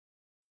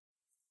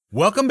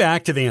Welcome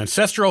back to the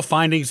Ancestral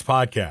Findings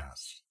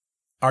Podcast.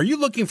 Are you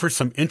looking for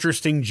some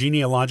interesting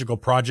genealogical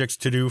projects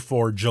to do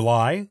for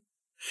July?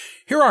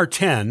 Here are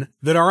 10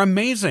 that are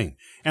amazing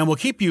and will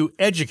keep you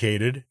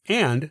educated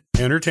and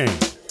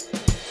entertained.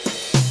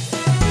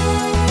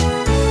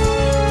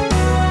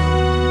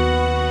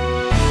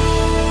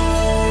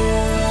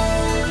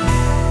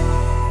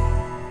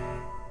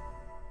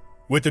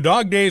 With the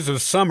dog days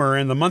of summer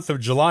and the month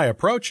of July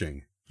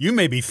approaching, you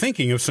may be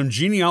thinking of some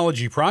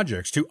genealogy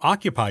projects to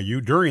occupy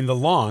you during the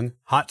long,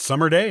 hot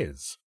summer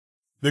days.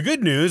 The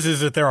good news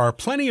is that there are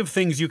plenty of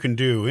things you can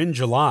do in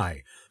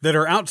July that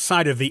are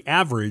outside of the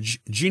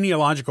average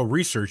genealogical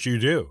research you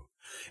do.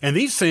 And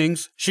these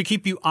things should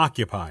keep you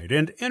occupied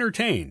and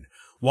entertained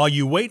while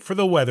you wait for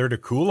the weather to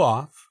cool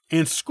off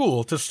and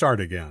school to start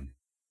again.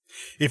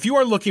 If you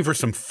are looking for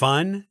some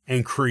fun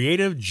and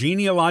creative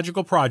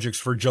genealogical projects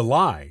for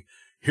July,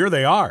 here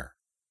they are.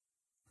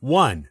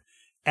 1.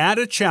 Add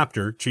a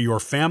chapter to your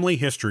family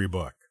history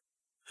book.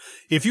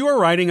 If you are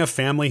writing a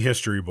family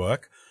history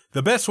book,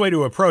 the best way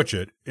to approach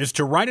it is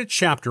to write a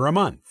chapter a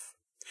month.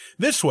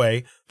 This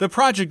way, the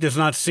project does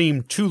not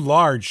seem too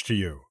large to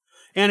you,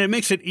 and it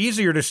makes it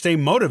easier to stay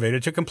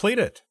motivated to complete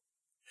it.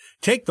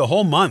 Take the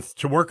whole month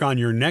to work on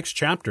your next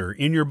chapter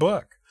in your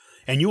book,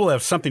 and you will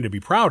have something to be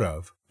proud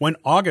of when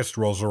August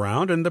rolls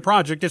around and the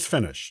project is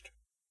finished.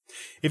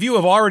 If you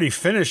have already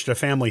finished a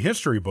family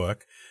history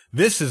book,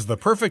 this is the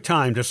perfect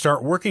time to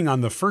start working on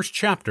the first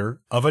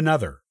chapter of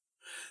another.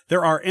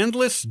 There are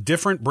endless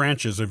different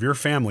branches of your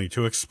family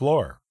to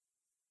explore.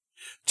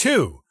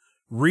 2.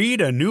 Read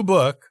a new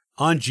book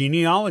on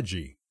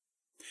genealogy.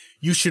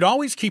 You should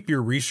always keep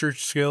your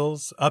research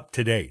skills up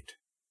to date.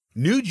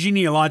 New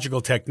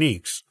genealogical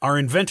techniques are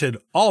invented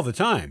all the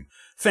time,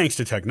 thanks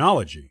to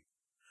technology.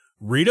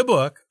 Read a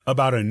book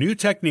about a new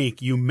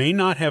technique you may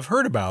not have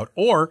heard about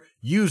or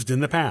used in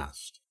the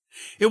past.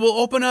 It will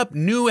open up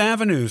new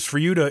avenues for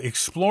you to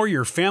explore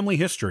your family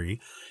history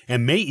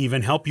and may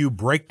even help you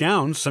break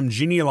down some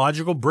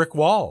genealogical brick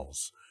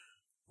walls.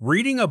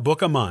 Reading a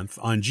book a month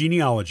on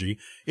genealogy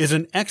is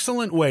an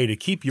excellent way to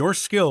keep your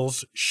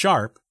skills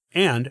sharp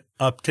and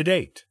up to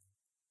date.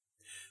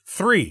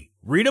 3.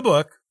 Read a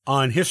book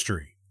on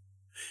history.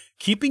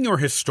 Keeping your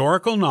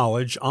historical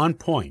knowledge on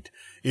point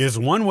is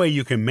one way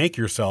you can make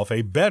yourself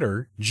a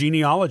better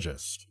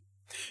genealogist.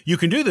 You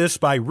can do this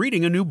by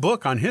reading a new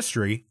book on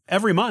history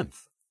every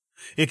month.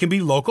 It can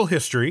be local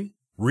history,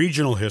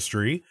 regional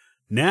history,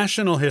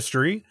 national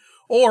history,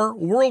 or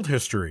world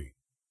history.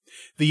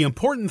 The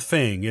important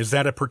thing is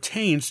that it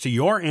pertains to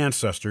your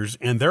ancestors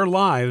and their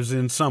lives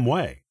in some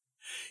way,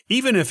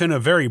 even if in a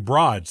very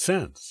broad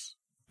sense.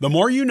 The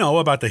more you know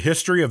about the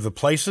history of the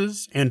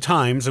places and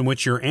times in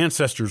which your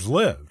ancestors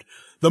lived,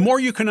 the more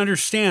you can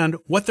understand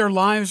what their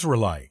lives were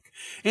like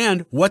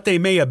and what they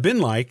may have been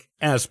like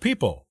as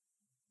people.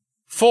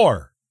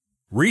 4.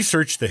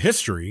 Research the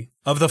history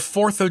of the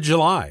 4th of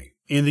July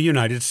in the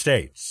United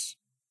States.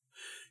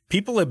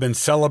 People have been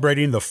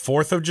celebrating the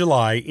 4th of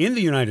July in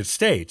the United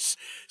States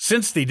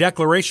since the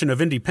Declaration of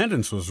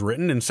Independence was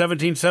written in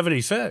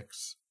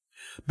 1776.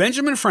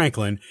 Benjamin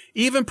Franklin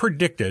even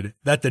predicted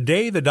that the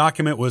day the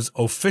document was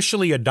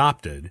officially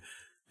adopted,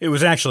 it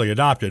was actually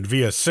adopted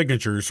via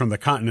signatures from the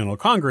Continental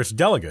Congress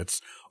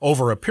delegates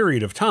over a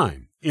period of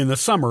time in the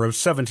summer of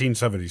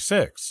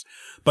 1776,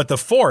 but the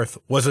 4th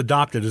was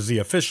adopted as the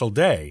official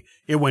day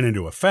it went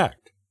into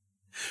effect,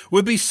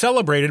 would be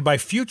celebrated by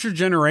future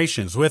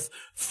generations with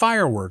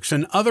fireworks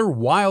and other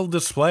wild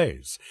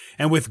displays,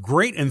 and with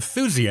great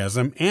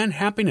enthusiasm and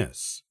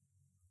happiness.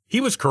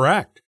 He was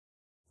correct.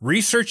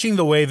 Researching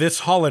the way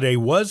this holiday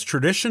was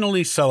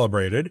traditionally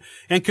celebrated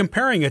and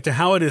comparing it to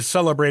how it is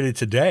celebrated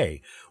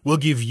today will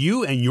give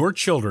you and your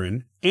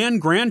children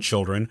and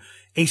grandchildren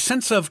a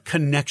sense of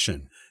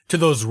connection to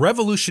those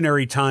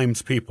revolutionary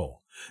times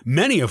people,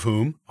 many of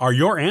whom are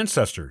your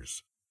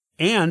ancestors.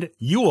 And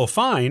you will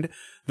find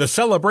the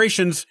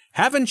celebrations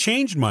haven't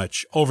changed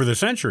much over the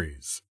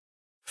centuries.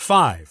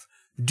 5.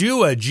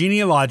 Do a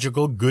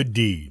genealogical good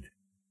deed.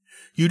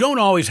 You don't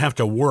always have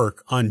to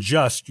work on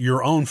just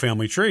your own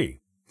family tree.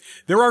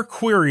 There are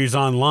queries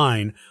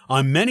online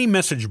on many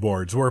message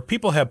boards where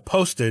people have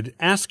posted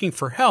asking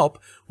for help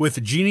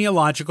with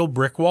genealogical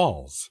brick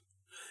walls.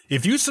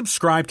 If you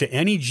subscribe to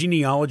any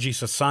genealogy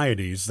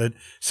societies that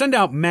send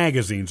out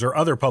magazines or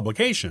other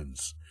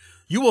publications,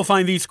 you will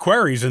find these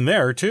queries in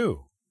there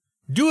too.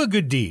 Do a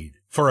good deed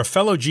for a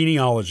fellow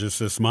genealogist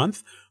this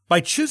month by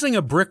choosing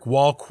a brick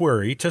wall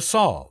query to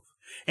solve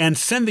and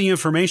send the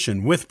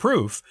information with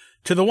proof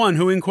to the one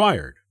who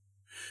inquired.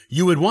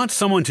 You would want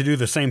someone to do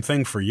the same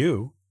thing for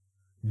you.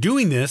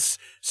 Doing this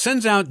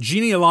sends out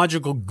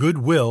genealogical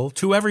goodwill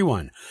to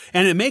everyone,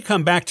 and it may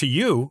come back to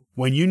you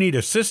when you need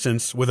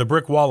assistance with a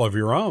brick wall of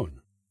your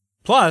own.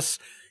 Plus,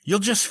 you'll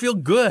just feel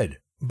good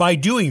by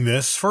doing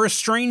this for a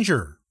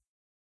stranger.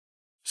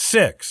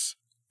 6.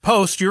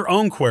 Post your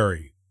own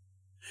query.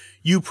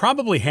 You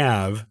probably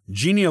have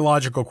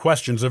genealogical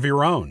questions of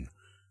your own.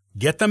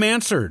 Get them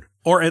answered,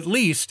 or at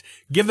least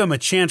give them a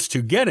chance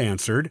to get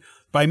answered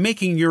by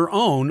making your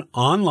own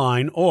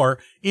online or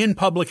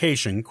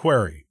in-publication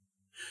query.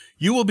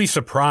 You will be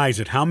surprised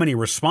at how many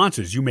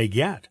responses you may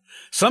get,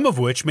 some of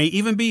which may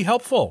even be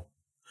helpful.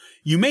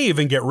 You may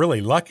even get really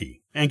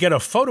lucky and get a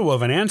photo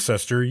of an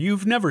ancestor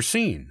you've never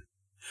seen.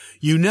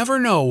 You never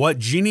know what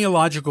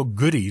genealogical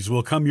goodies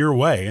will come your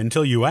way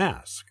until you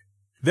ask.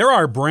 There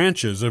are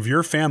branches of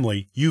your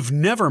family you've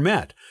never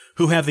met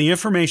who have the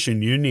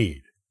information you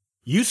need.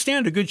 You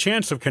stand a good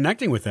chance of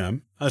connecting with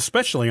them,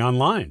 especially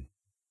online.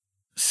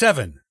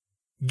 7.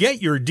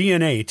 Get your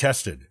DNA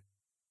tested.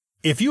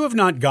 If you have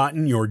not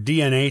gotten your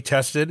DNA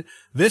tested,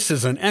 this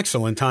is an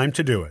excellent time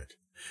to do it.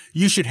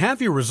 You should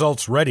have your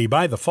results ready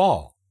by the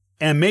fall,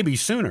 and maybe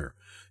sooner,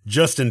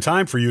 just in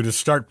time for you to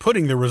start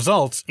putting the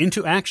results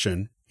into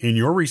action in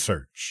your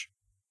research.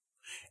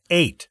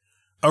 8.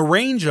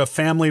 Arrange a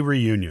family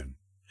reunion.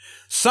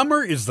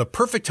 Summer is the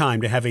perfect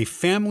time to have a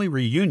family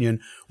reunion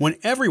when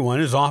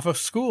everyone is off of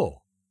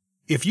school.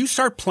 If you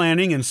start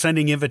planning and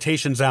sending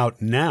invitations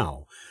out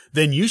now,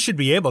 then you should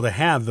be able to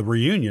have the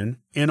reunion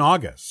in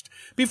August,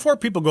 before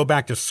people go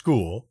back to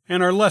school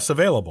and are less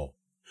available.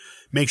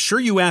 Make sure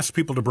you ask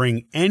people to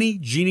bring any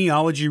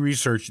genealogy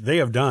research they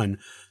have done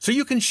so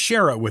you can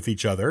share it with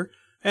each other,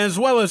 as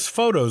well as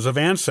photos of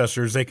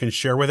ancestors they can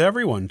share with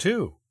everyone,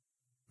 too.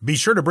 Be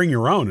sure to bring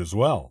your own as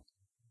well.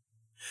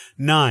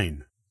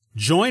 9.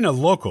 Join a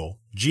local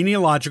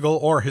genealogical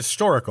or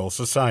historical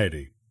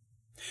society.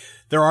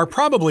 There are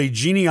probably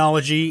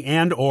genealogy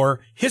and/or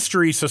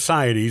history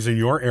societies in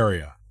your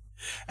area.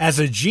 As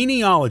a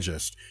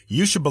genealogist,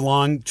 you should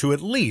belong to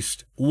at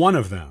least one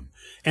of them,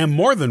 and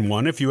more than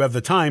one if you have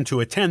the time to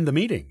attend the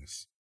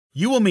meetings.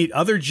 You will meet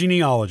other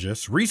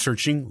genealogists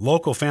researching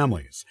local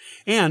families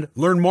and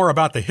learn more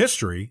about the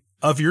history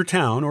of your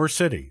town or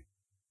city.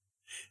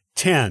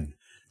 10.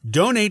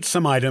 Donate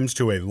some items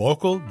to a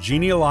local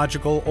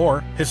genealogical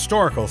or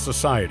historical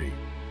society.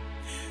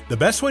 The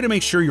best way to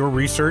make sure your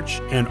research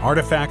and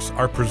artifacts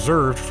are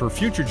preserved for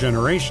future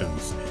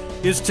generations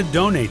is to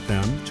donate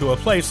them to a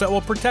place that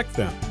will protect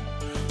them.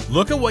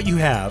 Look at what you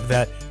have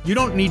that you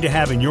don't need to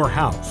have in your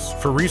house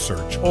for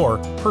research or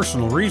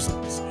personal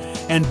reasons,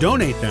 and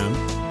donate them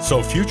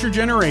so future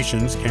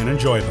generations can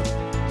enjoy them.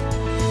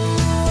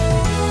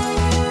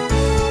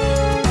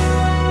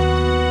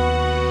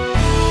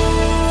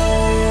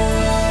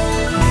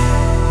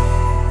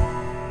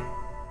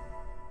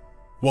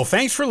 Well,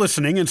 thanks for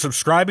listening and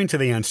subscribing to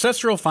the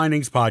Ancestral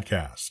Findings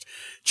podcast.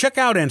 Check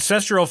out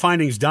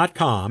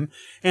ancestralfindings.com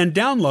and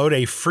download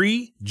a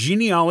free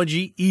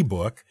genealogy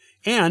ebook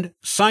and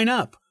sign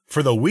up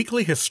for the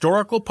weekly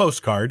historical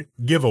postcard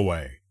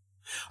giveaway.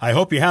 I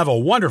hope you have a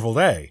wonderful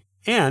day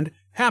and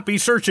happy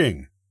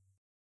searching!